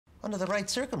Under the right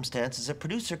circumstances, a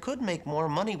producer could make more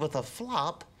money with a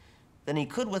flop than he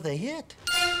could with a hit.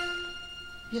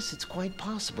 Yes, it's quite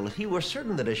possible. If he were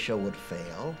certain that a show would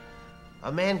fail,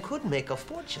 a man could make a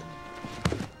fortune.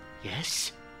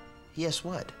 Yes? Yes,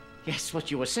 what? Yes,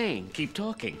 what you were saying. Keep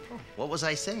talking. Oh, what was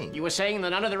I saying? You were saying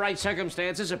that under the right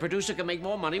circumstances, a producer can make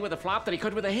more money with a flop than he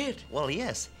could with a hit. Well,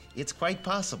 yes, it's quite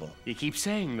possible. You keep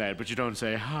saying that, but you don't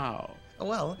say how.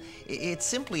 Well, it's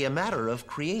simply a matter of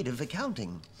creative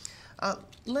accounting.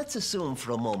 Let's assume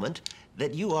for a moment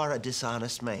that you are a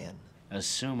dishonest man.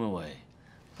 Assume away.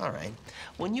 All right.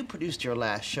 When you produced your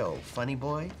last show, Funny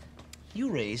Boy, you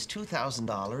raised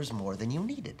 $2,000 more than you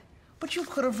needed. But you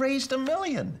could have raised $1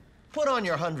 million. Put on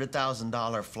your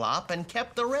 $100,000 flop and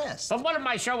kept the rest. But what if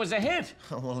my show was a hit?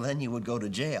 Well, then you would go to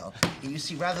jail. You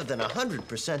see, rather than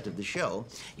 100% of the show,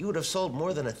 you would have sold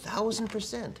more than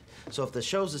 1,000%. So if the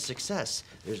show's a success,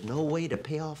 there's no way to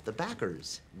pay off the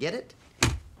backers. Get it?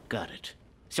 Got it.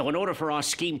 So in order for our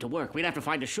scheme to work, we'd have to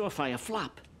find a surefire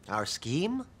flop. Our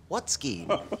scheme? What scheme?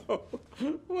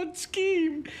 What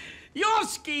scheme? Your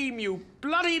scheme, you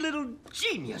bloody little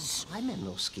genius. I meant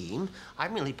no scheme. I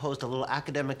merely posed a little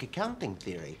academic accounting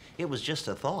theory. It was just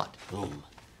a thought. Bloom,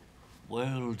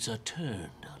 worlds are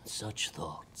turned on such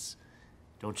thoughts.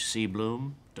 Don't you see,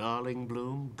 Bloom? Darling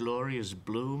Bloom, glorious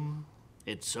Bloom.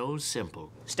 It's so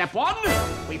simple. Step 1,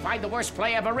 we find the worst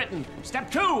play ever written. Step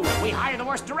 2, we hire the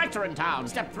worst director in town.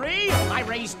 Step 3, I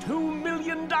raise $2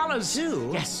 million.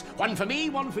 2? Yes, one for me,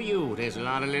 one for you. There's a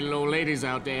lot of little old ladies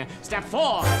out there. Step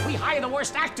 4, we hire the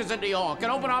worst actors in New York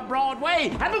and open on Broadway.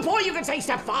 And before you can say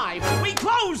step 5, we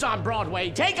close on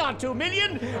Broadway, take on $2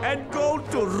 million, and go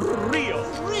to Rio.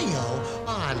 Rio?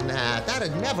 Oh, nah,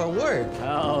 that'd never work.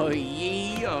 Oh,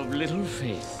 ye of little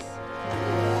faith.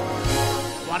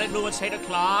 What did Lewis say to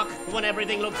Clark when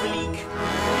everything looked bleak?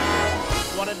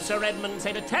 What did Sir Edmund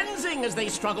say to Tenzing as they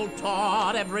struggled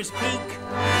toward Everest Peak?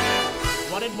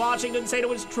 What did Washington say to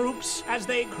his troops as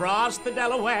they crossed the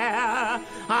Delaware?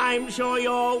 I'm sure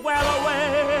you're well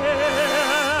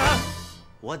aware.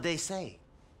 What'd they say?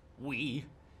 We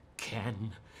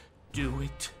can do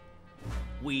it.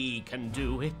 We can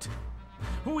do it.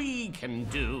 We can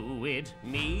do it,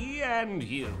 me and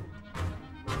you.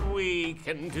 We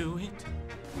can do it.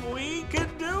 We can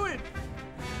do it.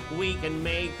 We can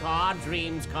make our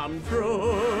dreams come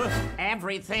true.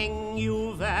 Everything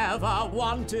you've ever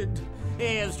wanted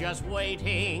is just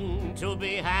waiting to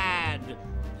be had.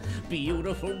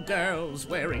 Beautiful girls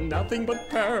wearing nothing but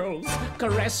pearls,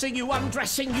 caressing you,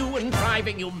 undressing you, and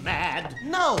driving you mad.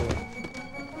 No!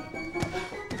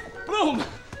 Bloom!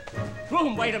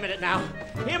 Bloom, wait a minute now.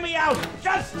 Hear me out.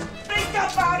 Just think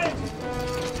about it!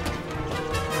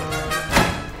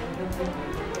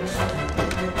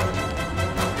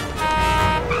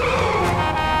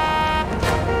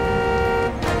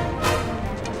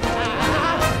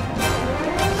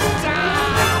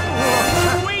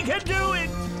 We can do it!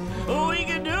 We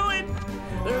can do it!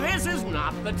 This is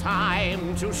not the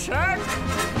time to shirk.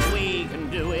 We can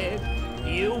do it.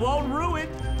 You won't rue it.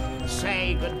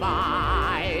 Say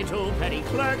goodbye to petty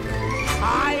clerk.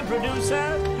 Hi,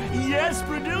 producer. Yes,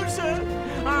 producer.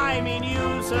 I mean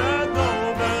you, sir.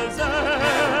 Go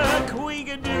berserk. We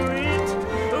can do it.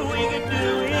 We can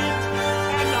do it.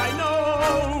 And I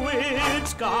know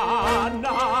it's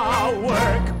gonna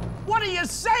work. What do you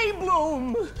say,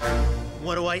 Bloom?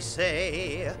 What do I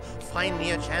say? Find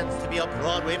me a chance to be a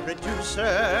Broadway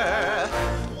producer.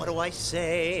 What do I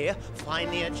say? Find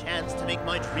me a chance to make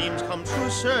my dreams come true,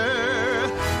 sir.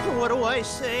 What do I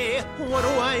say? What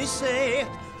do I say?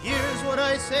 Here's what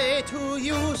I say to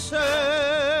you, sir.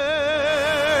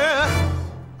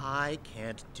 I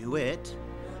can't do it.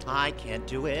 I can't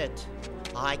do it.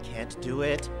 I can't do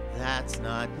it. That's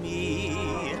not me.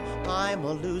 I'm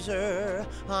a loser.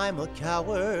 I'm a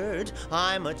coward.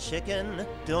 I'm a chicken.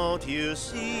 Don't you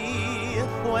see?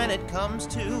 When it comes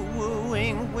to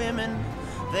wooing women,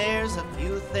 there's a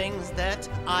few things that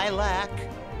I lack.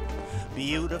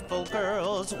 Beautiful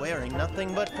girls wearing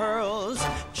nothing but pearls,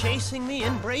 chasing me,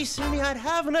 embracing me, I'd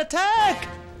have an attack.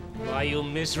 Why, you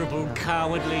miserable,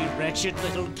 cowardly, wretched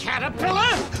little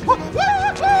caterpillar!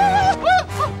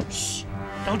 Shh!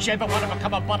 Don't you ever want to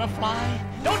become a butterfly?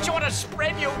 Don't you want to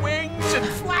spread your wings and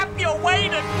flap your way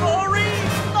to glory?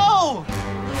 No!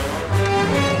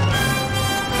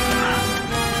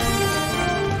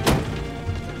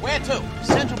 Where to?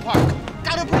 Central Park.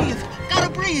 Gotta breathe. Gotta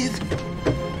breathe.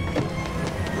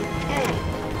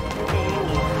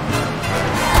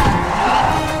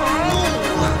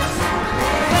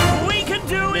 We can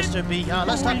do it! Mr.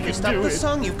 Bialystock, you stopped the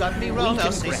song, you've got me wrong.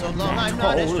 I'll say so long, I'm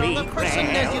not as strong a person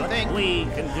as you think. We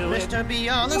can do it. Mr.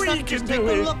 Bialystock, just take a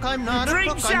look, I'm not a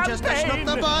crook, I'm just a schnook.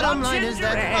 The bottom line is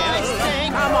that I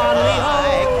stink. Come on, Leo,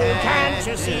 I can't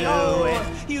you see? do it.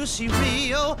 You see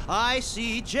Rio, I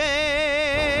see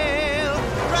jail.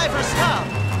 Driver, stop.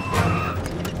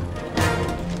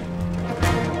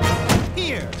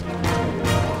 Here.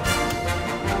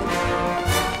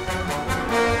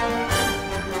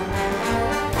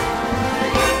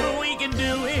 We can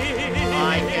do it.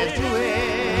 I can't do it.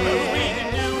 We can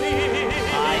do it.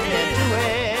 I can't do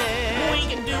it. We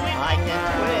can do it. I can't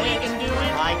do it. We can do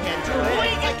it. I can't do it. We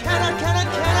I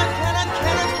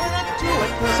cannot do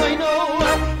it, 'cause I know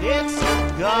it's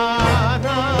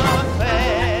gonna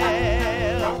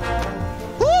fail.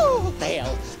 Woo!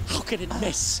 Fail. How can it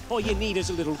miss? All you need is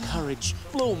a little courage.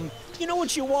 Bloom, you know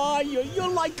what you are? You're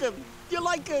like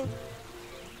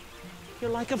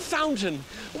a fountain,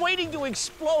 waiting to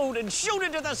explode and shoot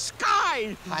into the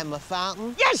sky. I'm a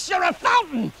fountain. Yes, you're a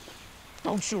fountain!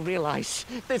 Don't you realize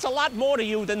there's a lot more to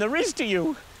you than there is to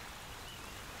you?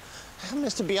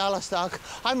 Mr. Bialystock,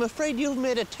 I'm afraid you've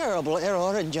made a terrible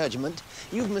error in judgment.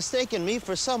 You've mistaken me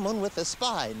for someone with a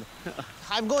spine.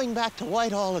 I'm going back to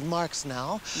Whitehall and Marks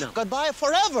now. No. Goodbye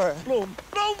forever. Bloom,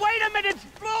 wait a minute!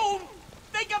 Bloom!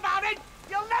 Think about it!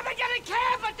 You'll never get a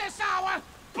cab at this hour!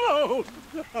 Bloom!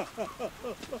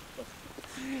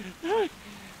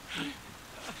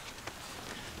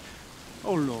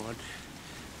 Oh, Lord.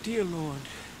 Dear Lord.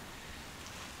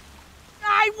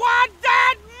 I want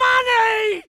that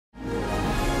money!